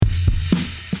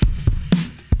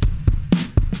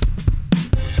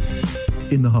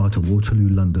In the heart of Waterloo,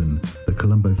 London, the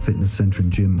Colombo Fitness Centre and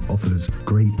Gym offers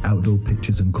great outdoor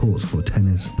pitches and courts for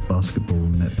tennis, basketball,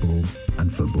 netball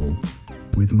and football.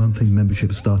 With monthly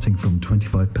membership starting from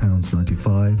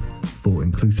 £25.95 for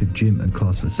inclusive gym and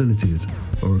class facilities,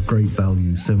 or a great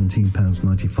value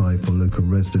 £17.95 for local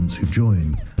residents who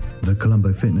join, the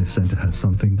Colombo Fitness Centre has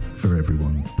something for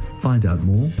everyone. Find out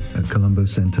more at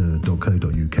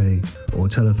colombocentre.co.uk or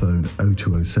telephone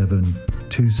 0207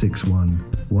 261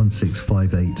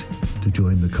 1658 to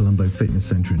join the Colombo Fitness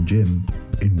Centre and Gym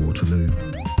in Waterloo.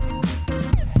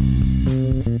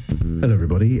 Hello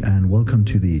everybody and welcome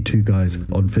to the Two Guys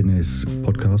on Fitness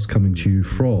podcast, coming to you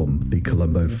from the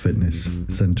Colombo Fitness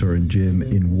Centre and Gym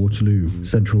in Waterloo,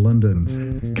 central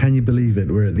London. Can you believe it?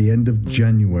 We're at the end of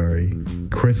January.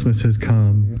 Christmas has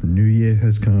come, New Year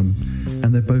has come,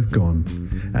 and they're both gone.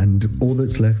 And all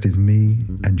that's left is me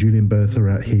and Julian Bertha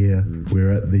out here.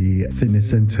 We're at the fitness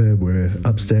centre. We're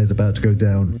upstairs about to go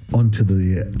down onto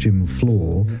the gym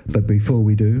floor. But before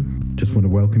we do, just want to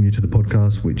welcome you to the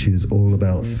podcast, which is all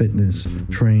about fitness,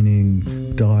 training,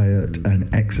 diet and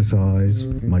exercise.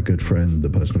 My good friend, the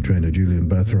personal trainer Julian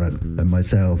Bertharat, and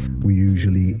myself, we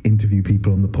usually interview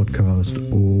people on the podcast,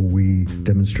 or we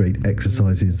demonstrate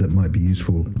exercises that might be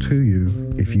useful to you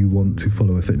if you want to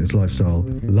follow a fitness lifestyle.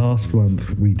 Last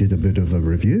month, we did a bit of a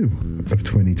review of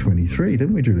 2023,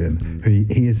 didn't we, Julian? He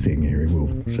is sitting here. He will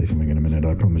say something in a minute,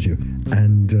 I promise you.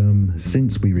 And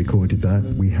since we recorded that,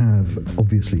 we have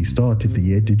obviously started the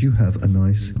year. Did you have a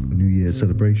nice New Year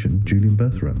celebration, Julian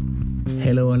Bertharat?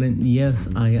 Hello, Alan. Yes,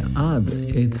 I had.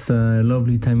 It's a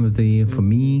lovely time of the year for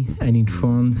me, and in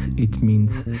France, it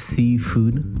means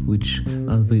seafood, which,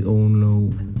 as we all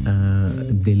know,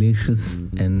 delicious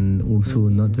and also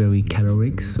not very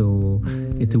caloric. So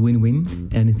it's a win-win,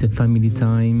 and it's a family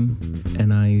time,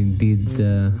 and I did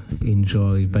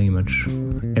enjoy very much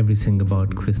everything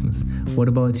about Christmas. What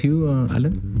about you,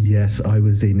 Alan? Yes, I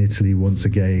was in Italy once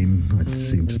again. I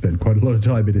seem to spend quite a lot of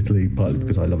time in Italy, partly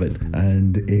because I love it,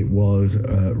 and it was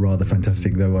rather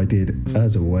fantastic, though I did,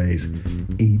 as always,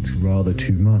 eat rather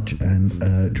too much and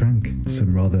drank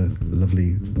some rather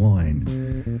lovely wine.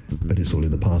 But it's all in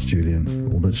the past,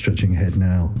 Julian. All that's stretching ahead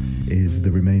now is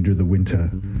the remainder of the winter.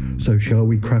 So shall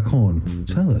we crack on?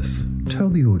 Tell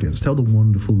the audience, tell the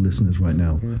wonderful listeners right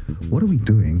now, what are we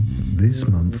doing this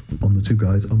month on the Two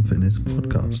Guys on Fitness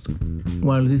podcast?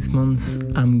 Well, this month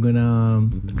I'm gonna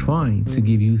try to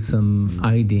give you some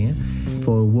idea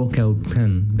for a workout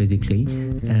plan, basically,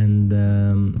 and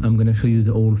I'm gonna show you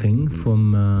the whole thing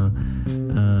from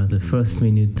the first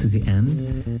minute to the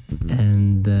end,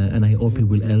 and I hope it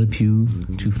will help you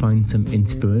to find some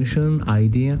inspiration,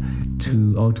 idea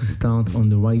to how to start on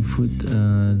the right foot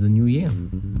the new year.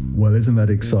 Well, isn't that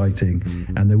exciting?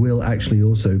 And there will actually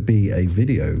also be a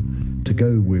video to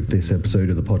go with this episode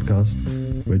of the podcast,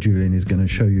 where Julian is going to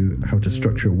show you how to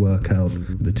structure a workout,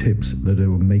 the tips that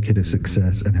will make it a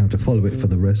success, and how to follow it for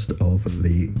the rest of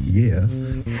the year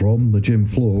from the gym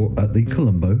floor at the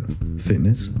Colombo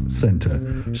Fitness Centre.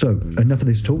 So, enough of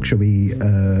this talk. Shall we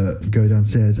go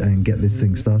downstairs and get this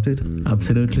thing started?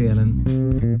 Absolutely, Alan.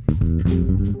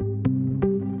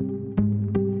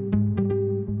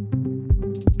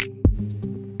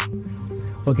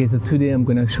 Okay, so today I'm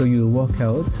going to show you a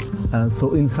workout.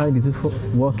 So inside this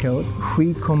workout,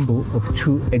 3 combo of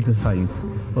 2 exercises.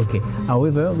 Okay,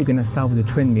 however, we're going to start with a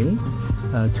treadmill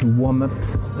to warm up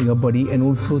your body and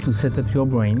also to set up your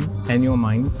brain and your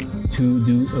mind to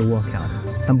do a workout.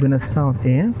 I'm going to start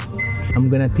here. I'm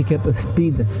going to pick up a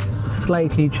speed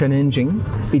slightly challenging.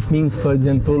 It means, for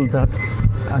example, that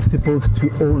I'm supposed to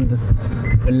hold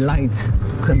a light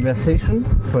conversation,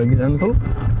 for example.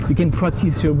 You can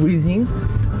practice your breathing.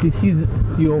 This is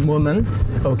your moment,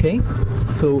 okay?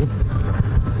 So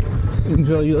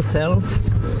enjoy yourself,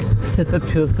 set up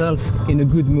yourself in a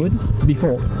good mood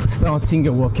before starting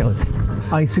your workout.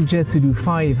 I suggest to do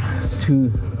 5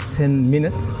 to 10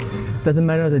 minutes. Doesn't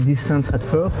matter the distance at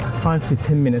first, 5 to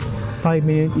 10 minutes. 5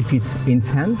 minutes if it's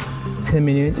intense, 10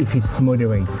 minutes if it's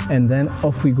moderate. And then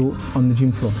off we go on the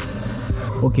gym floor.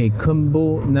 Okay,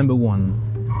 combo number 1.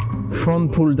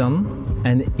 Front pull down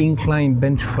and incline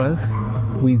bench press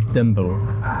with dumbbell.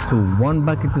 So 1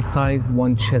 back exercise,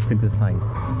 1 chest exercise.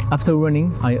 After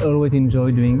running, I always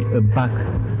enjoy doing a back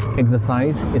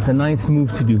exercise. It's a nice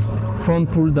move to do.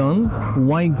 Front pull down,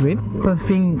 wide grip,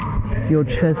 puffing your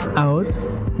chest out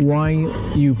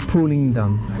while you pulling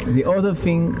down. The other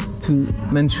thing to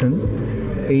mention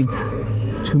is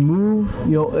to move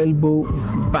your elbow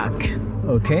back,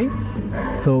 okay?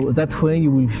 So that way you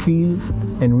will feel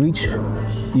and reach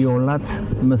your lat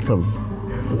muscle.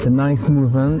 It's a nice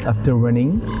movement after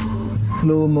running.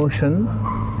 Slow motion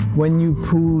When you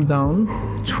pull down,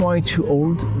 try to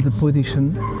hold the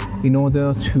position in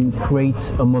order to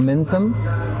create a momentum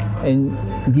and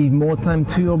give more time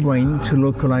to your brain to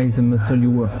localize the muscle you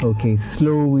work. Okay,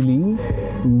 slow release,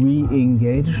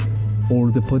 re-engage,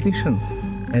 hold the position.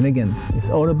 And again, it's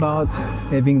all about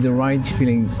having the right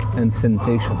feeling and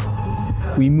sensation.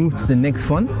 We move to the next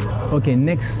one. Okay,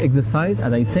 next exercise,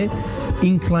 as I said,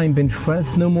 incline bench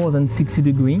press, no more than 60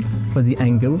 degrees for the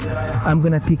angle. I'm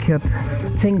gonna pick up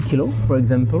 10 kilo, for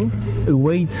example, a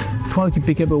weight, try to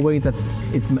pick up a weight that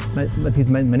is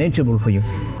manageable for you.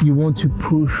 You want to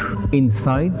push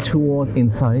inside, toward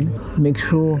inside. Make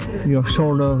sure your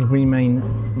shoulders remain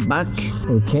back,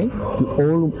 okay?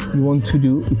 All you want to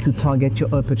do is to target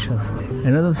your upper chest.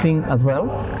 Another thing as well,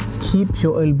 keep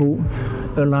your elbow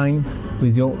aligned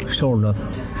with your shoulders.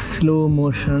 Slow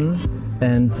motion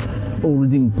and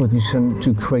holding position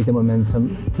to create a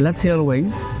momentum. Lateral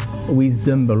raise with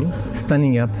dumbbells,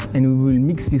 standing up, and we will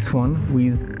mix this one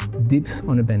with dips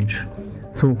on a bench.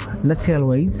 So lateral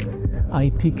raise,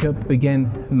 I pick up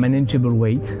again manageable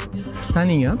weight,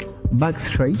 standing up, back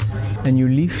straight, and you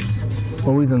lift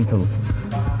horizontal.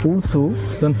 Also,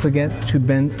 don't forget to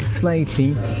bend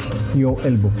slightly your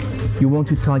elbow. You want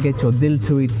to target your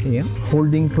deltoid here,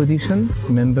 holding position.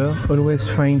 Remember, always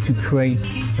trying to create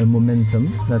a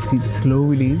momentum. That's it, slow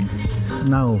release.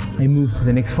 Now, I move to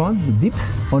the next one, the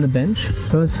dips on a bench.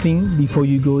 First thing, before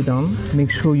you go down,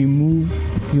 make sure you move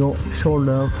your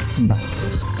shoulders back.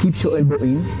 Keep your elbow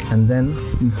in, and then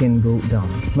you can go down.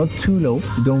 Not too low,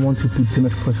 you don't want to put too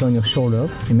much pressure on your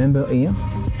shoulders. Remember here,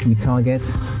 we target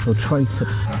your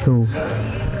triceps. So,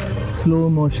 slow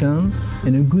motion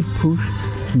and a good push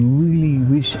to really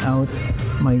reach out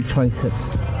my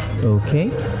triceps. Okay,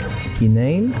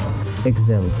 inhale,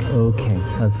 exhale. Okay,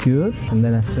 that's good. And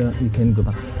then after, you can go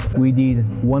back. We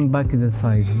did one back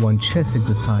exercise, one chest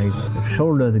exercise,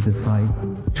 shoulders exercise,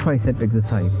 tricep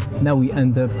exercise. Now we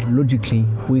end up logically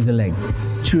with the legs.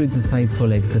 2 exercises for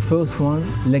legs. The first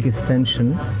one, leg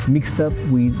extension, mixed up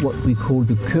with what we call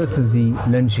the courtesy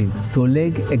lunges. So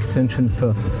leg extension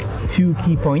first. Few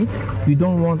key points. You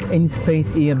don't want any space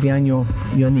here behind your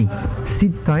knee.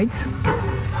 Sit tight,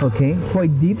 okay,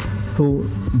 quite deep, so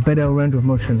better range of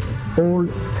motion. Hold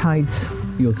tight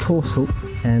your torso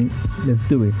and let's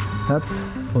do it. That's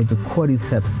for the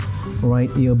quadriceps right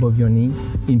here above your knee.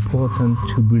 Important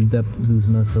to build up those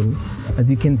muscles. As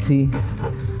you can see,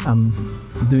 I'm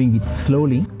doing it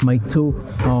slowly. My toes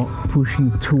are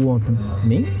pushing towards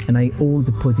me and I hold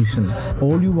the position.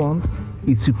 All you want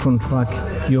is to contract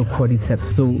your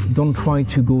quadriceps. So don't try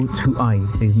to go too high,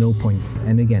 there's no point.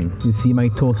 And again, you see my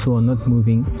torso are not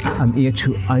moving. I'm here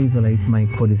to isolate my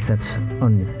quadriceps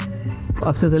only.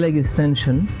 After the leg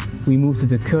extension, we move to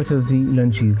the courtesy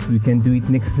lunges. You can do it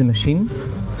next to the machine.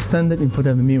 Stand up in front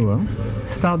of the mirror.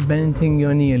 Start bending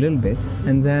your knee a little bit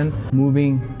and then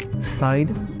moving side,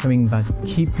 coming back.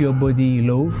 Keep your body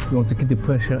low. You want to keep the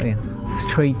pressure here.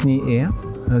 Straight knee here.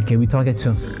 Okay, we target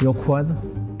your quad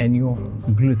and your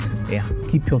glute here.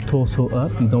 Keep your torso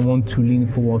up. You don't want to lean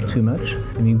forward too much.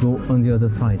 And you go on the other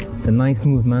side. It's a nice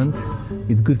movement.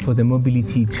 It's good for the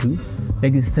mobility too.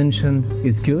 Leg extension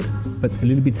is good, but a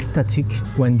little bit static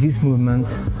when this movement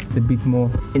is a bit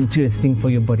more interesting for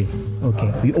your body.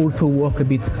 Okay, we also work a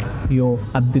bit your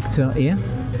abductor here.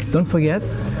 Don't forget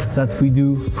that we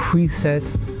do 3 sets,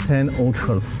 10 or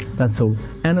 12. That's all.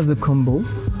 End of the combo,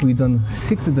 we've done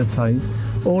 6 exercises.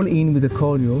 All in with the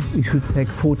cardio, it should take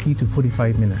 40 to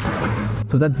 45 minutes.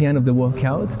 So that's the end of the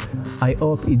workout. I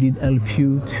hope it did help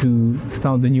you to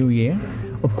start the new year.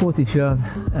 Of course, if you have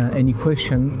any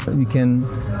question, you can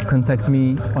contact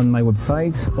me on my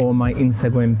website or my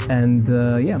Instagram. And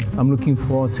yeah, I'm looking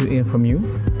forward to hear from you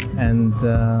and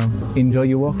enjoy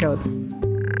your workout.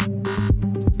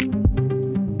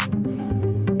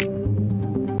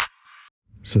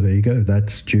 So there you go.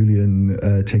 That's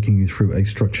Julian taking you through a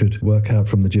structured workout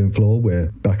from the gym floor.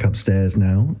 We're back upstairs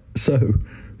now. So,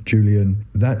 Julian,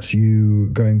 that's you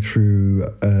going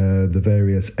through the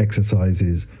various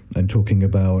exercises and talking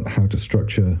about how to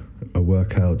structure a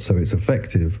workout so it's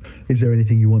effective. Is there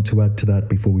anything you want to add to that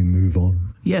before we move on?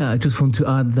 Yeah, I just want to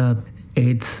add that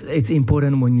it's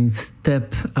important when you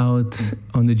step out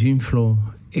on the gym floor.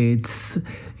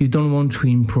 You don't want to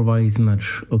improvise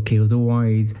much, okay?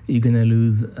 Otherwise, you're gonna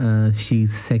lose a few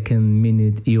seconds,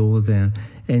 minutes here or there,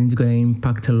 and it's gonna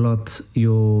impact a lot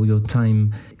your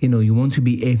time. You know, you want to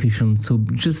be efficient, so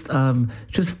just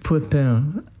prepare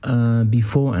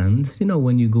beforehand. You know,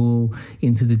 when you go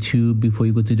into the tube before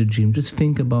you go to the gym, just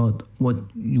think about what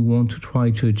you want to try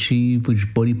to achieve,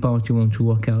 which body part you want to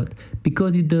work out,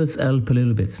 because it does help a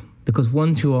little bit. Because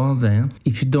once you are there,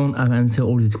 if you don't have answered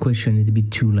all these questions, it'll be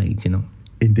too late,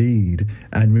 Indeed.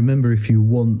 And remember, if you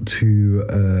want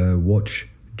to watch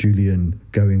Julien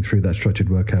going through that structured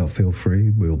workout, feel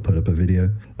free. We'll put up a video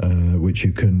which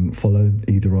you can follow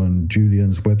either on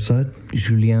Julien's website,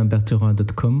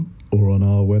 julienbertherat.com, or on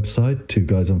our website,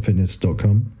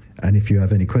 twoguysonfitness.com. And if you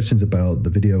have any questions about the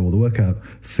video or the workout,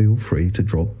 feel free to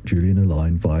drop Julien a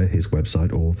line via his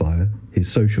website or via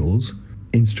his socials,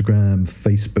 Instagram,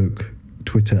 Facebook,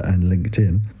 Twitter and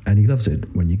LinkedIn. And he loves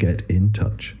it when you get in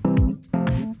touch.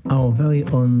 Our very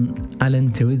own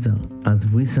Alan Teresa has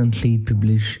recently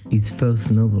published his first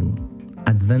novel,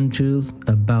 Adventures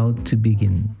About to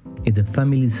Begin. It's a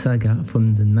family saga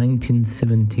from the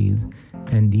 1970s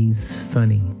and is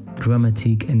funny,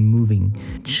 dramatic and moving.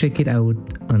 Check it out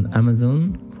on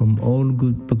Amazon from all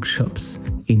good bookshops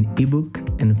in ebook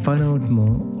and find out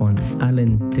more on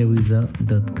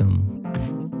alanteresa.com.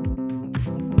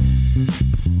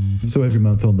 So every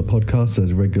month on the podcast,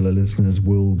 as regular listeners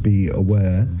will be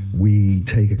aware, we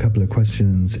take a couple of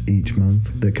questions each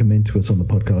month that come into us on the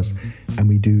podcast, and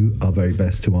we do our very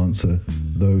best to answer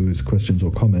those questions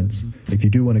or comments. If you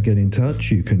do want to get in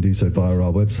touch, you can do so via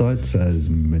our websites, as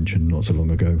mentioned not so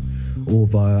long ago, or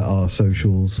via our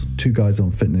socials. Two Guys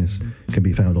on Fitness can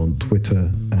be found on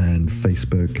Twitter and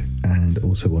Facebook and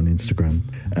also on Instagram.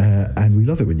 And we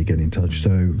love it when you get in touch,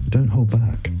 so don't hold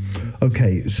back.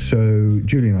 Okay, so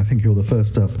Julien, I think you're the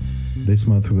first up this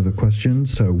month with a question.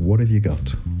 So what have you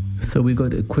got? So we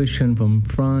got a question from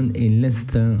Fran in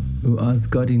Leicester who has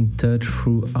got in touch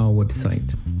through our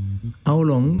website. How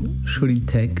long should it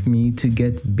take me to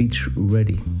get beach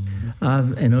ready? I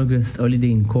have an August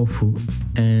holiday in Corfu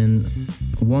and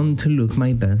want to look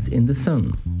my best in the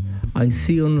sun. I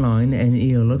see online and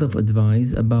hear a lot of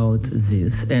advice about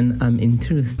this, and I'm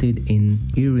interested in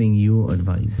hearing your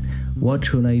advice. What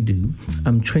should I do?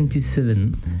 I'm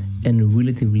 27 and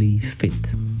relatively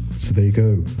fit. So there you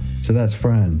go. So that's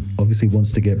Fran. Obviously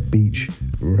wants to get beach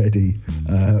ready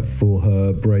for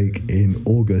her break in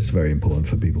August. Very important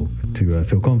for people to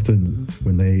feel confident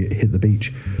when they hit the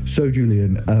beach. So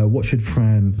Julien, what should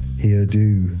Fran here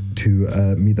do to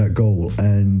meet that goal,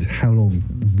 and how long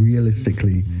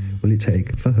realistically will it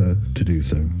take for her to do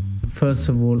so? First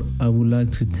of all, I would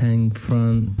like to thank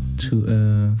Fran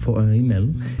for her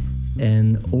email,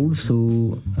 and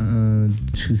also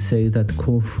to say that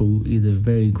Corfu is a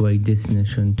very great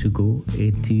destination to go.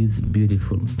 It is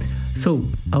beautiful. So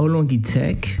how long it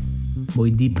take? Well,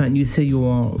 it depends. You say you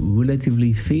are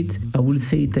relatively fit. I will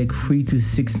say it takes 3 to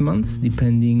 6 months,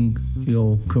 depending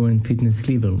your current fitness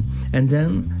level. And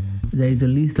then there is a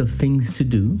list of things to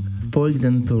do. For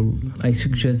example, I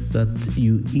suggest that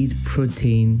you eat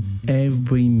protein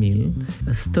every meal.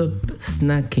 Stop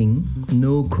snacking.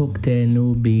 No cocktail,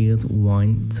 no beers,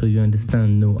 wine. So you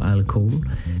understand, no alcohol.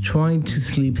 Try to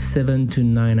sleep 7 to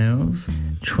 9 hours.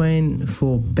 Train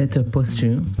for better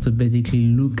posture. So basically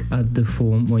look at the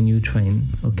form when you train.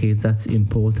 Okay, that's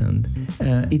important.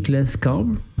 Eat less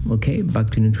carb. Okay,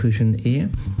 back to nutrition here.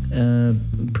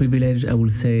 Privilege, I will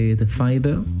say the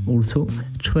fiber also.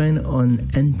 Train on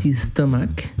empty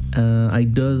stomach. I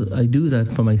do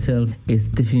that for myself. It's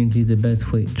definitely the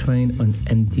best way. Train on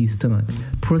empty stomach.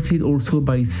 Proceed also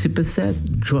by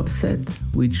superset, drop set,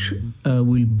 which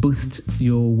will boost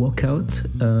your workout.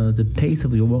 The pace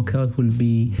of your workout will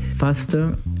be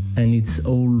faster, and it's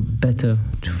all better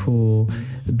for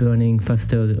burning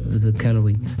faster the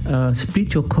calorie.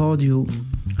 Split your cardio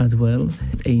as well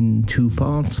in 2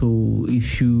 parts. So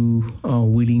if you are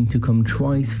willing to come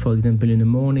twice, for example in the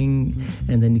morning,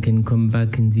 and then you can come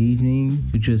back in the evening,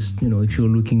 you just, if you're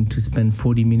looking to spend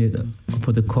 40 minutes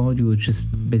for the cardio, just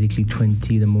basically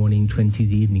 20 in the morning, 20 in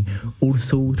the evening.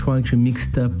 Also try to mix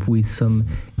it up with some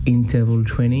interval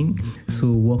training, so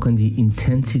work on the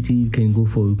intensity. You can go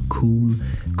for a cool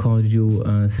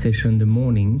cardio session in the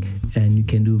morning, and you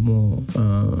can do more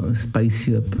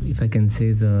spicy up, if I can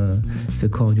say, the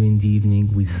cardio in the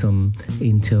evening with some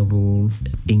interval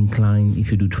incline. If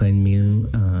you do treadmill,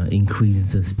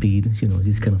 increase the speed,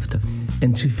 this kind of stuff.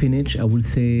 And to finish, I would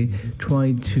say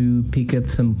try to pick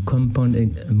up some compound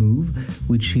move,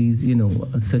 which is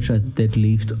such as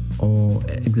deadlift or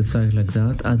exercise like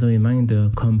that. As a reminder,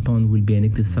 compound will be an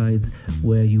exercise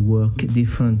where you work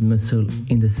different muscle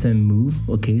in the same move.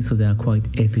 Okay, so they are quite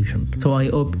efficient. So I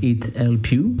hope it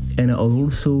helps you, and I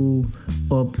also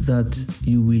hope that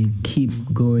you will keep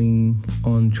going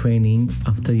on training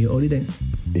after your holiday.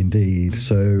 Indeed.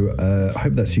 So I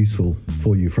hope that's useful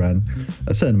for you, Fran.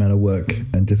 A certain amount of work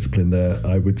and discipline there,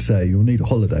 I would say. You'll need a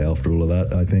holiday after all of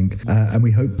that, I think. And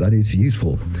we hope that is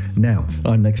useful. Now,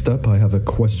 next up, I have a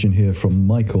question here from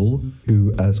Michael,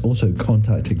 who has also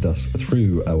contacted contacted us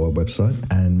through our website,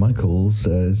 and Michael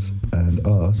says and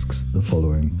asks the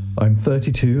following. I'm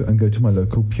 32 and go to my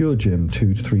local Pure Gym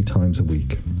 2 to 3 times a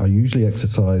week. I usually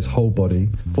exercise whole body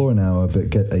for an hour but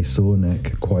get a sore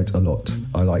neck quite a lot.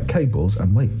 I like cables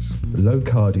and weights. Low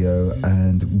cardio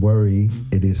and worry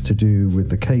it is to do with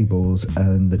the cables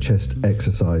and the chest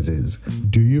exercises.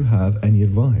 Do you have any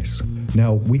advice?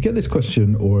 Now, we get this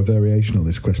question or a variation of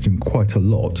this question quite a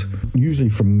lot, usually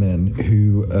from men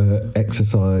who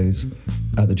exercise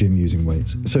at the gym using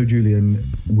weights. So, Julian,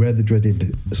 where the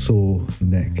dreaded sore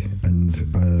neck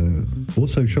and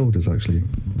also shoulders actually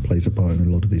plays a part in a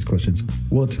lot of these questions.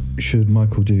 What should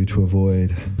Michael do to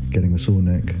avoid getting a sore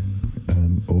neck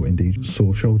or indeed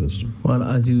sore shoulders? Well,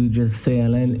 as you just say,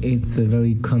 Alan, it's a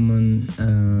very common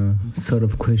sort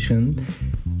of question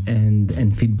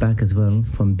and feedback as well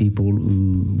from people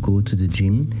who go to the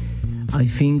gym. I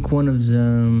think one of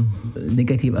the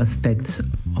negative aspects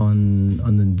on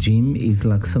the gym is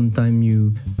like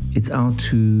sometimes it's hard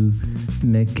to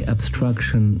make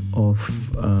abstraction of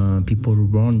people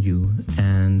around you,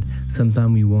 and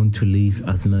sometimes we want to live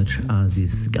as much as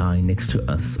this guy next to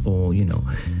us, or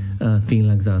thing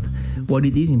like that. What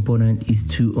it is important is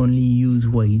to only use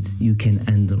weights you can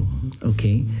handle,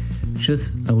 okay?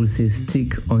 Just, I will say,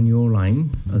 stick on your line,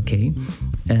 okay?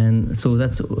 And so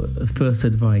that's first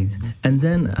advice. And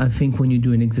then I think when you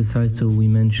do an exercise, so we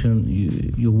mentioned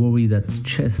you're worried that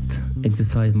chest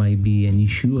exercise might be an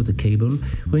issue, or the cable.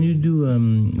 When you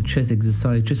do chest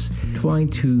exercise, just try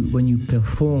to, when you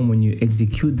perform, when you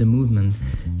execute the movement,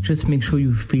 just make sure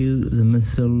you feel the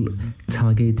muscle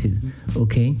targeted,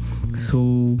 okay?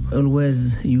 So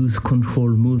always use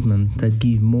controlled movement that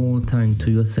give more time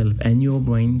to yourself and your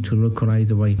brain to localize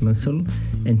the right muscle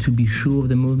and to be sure of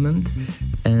the movement.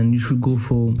 And you should go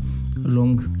for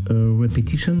long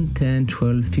repetition, 10,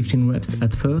 12, 15 reps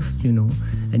at first,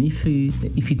 and if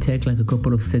you take like a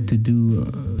couple of sets to do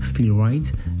feel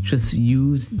right, just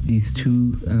use these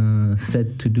 2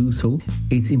 sets to do so.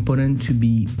 It's important to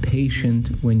be patient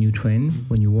when you train,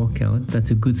 when you work out.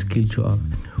 That's a good skill to have.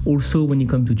 Also, when you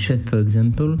come to chest, for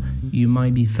example, you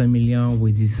might be familiar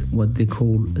with this, what they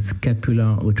call a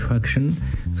scapular retraction.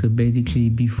 So basically,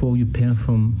 before you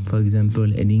perform, for example,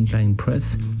 an incline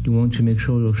press, you want to make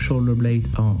sure your shoulder blades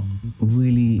are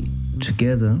really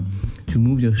together to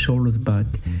move your shoulders back.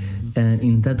 And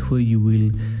in that way, you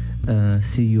will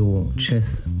see your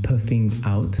chest puffing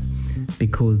out,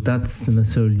 because that's the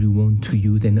muscle you want to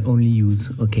use and only use,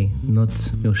 okay, not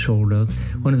your shoulders.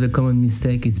 One of the common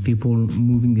mistakes is people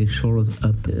moving their shoulders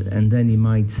up, and then it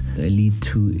might lead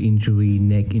to injury,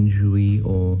 neck injury,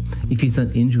 or if it's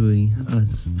an injury,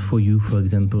 as for you, for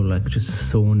example, like just a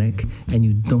sore neck, and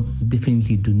you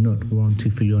definitely do not want to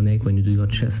feel your neck when you do your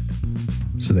chest.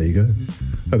 So there you go.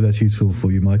 Hope that's useful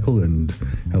for you, Michael, and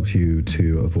helps you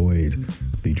to avoid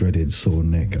the dreaded sore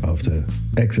neck after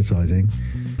exercising.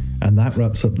 And that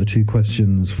wraps up the 2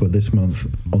 questions for this month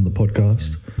on the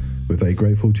podcast. We're very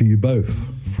grateful to you both,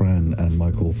 Fran and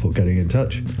Michael, for getting in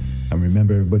touch. And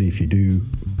remember, everybody, if you do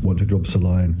want to drop us a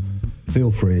line,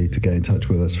 feel free to get in touch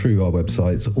with us through our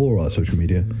websites or our social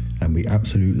media. And we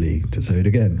absolutely, to say it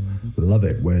again, love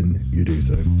it when you do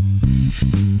so.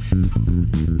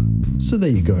 So there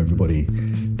you go, everybody.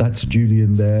 That's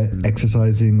Julian there,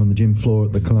 exercising on the gym floor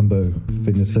at the Colombo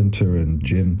Fitness Center and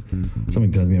Gym.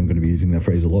 Something tells me I'm going to be using that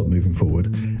phrase a lot moving forward.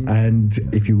 And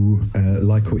if you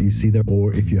like what you see there,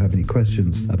 or if you have any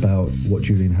questions about what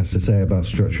Julian has to say about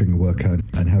structuring a workout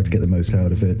and how to get the most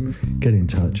out of it, get in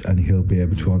touch and he'll be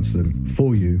able to answer them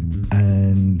for you.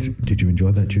 And did you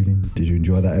enjoy that, Julian? Did you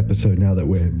enjoy that episode now that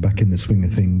we're back in the swing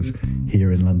of things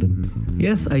here in London?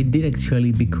 Yes, I did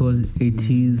actually, because it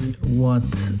is what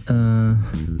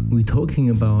we're talking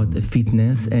about,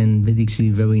 fitness, and basically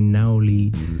very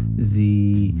narrowly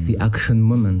the action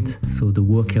moment. So the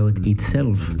workout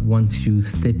itself, once you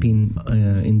step in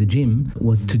the gym,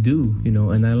 what to do,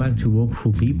 and I like to work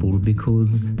for people because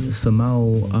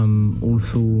somehow I'm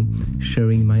also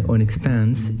sharing my own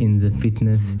experience in the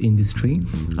fitness industry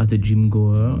as a gym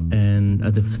goer and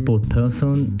as a sport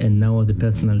person and now as a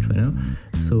personal trainer.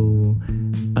 So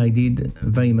I did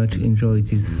very much enjoy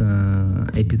this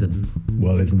episode.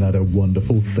 Well, isn't that a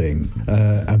wonderful thing?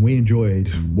 And we enjoyed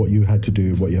what you had to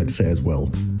do, what you had to say as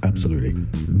well. Absolutely.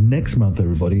 Next month,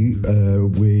 everybody,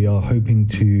 we are hoping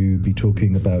to be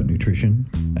talking about nutrition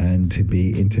and to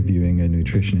be interviewing a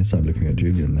nutritionist. I'm looking at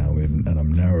Julian now and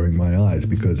I'm narrowing my eyes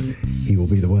because he will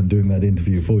be the one doing that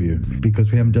interview for you,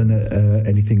 because we haven't done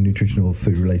anything nutritional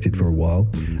food related for a while.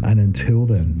 And until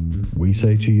then, we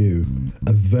say to you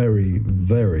a very,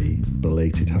 very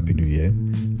belated Happy New Year.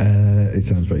 It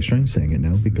sounds very strange saying it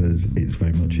now because it's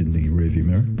very much in the rearview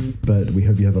mirror. But we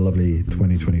hope you have a lovely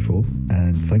 2024.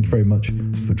 And thank you very much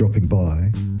for dropping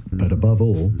by. But above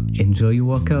all, enjoy your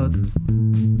workout.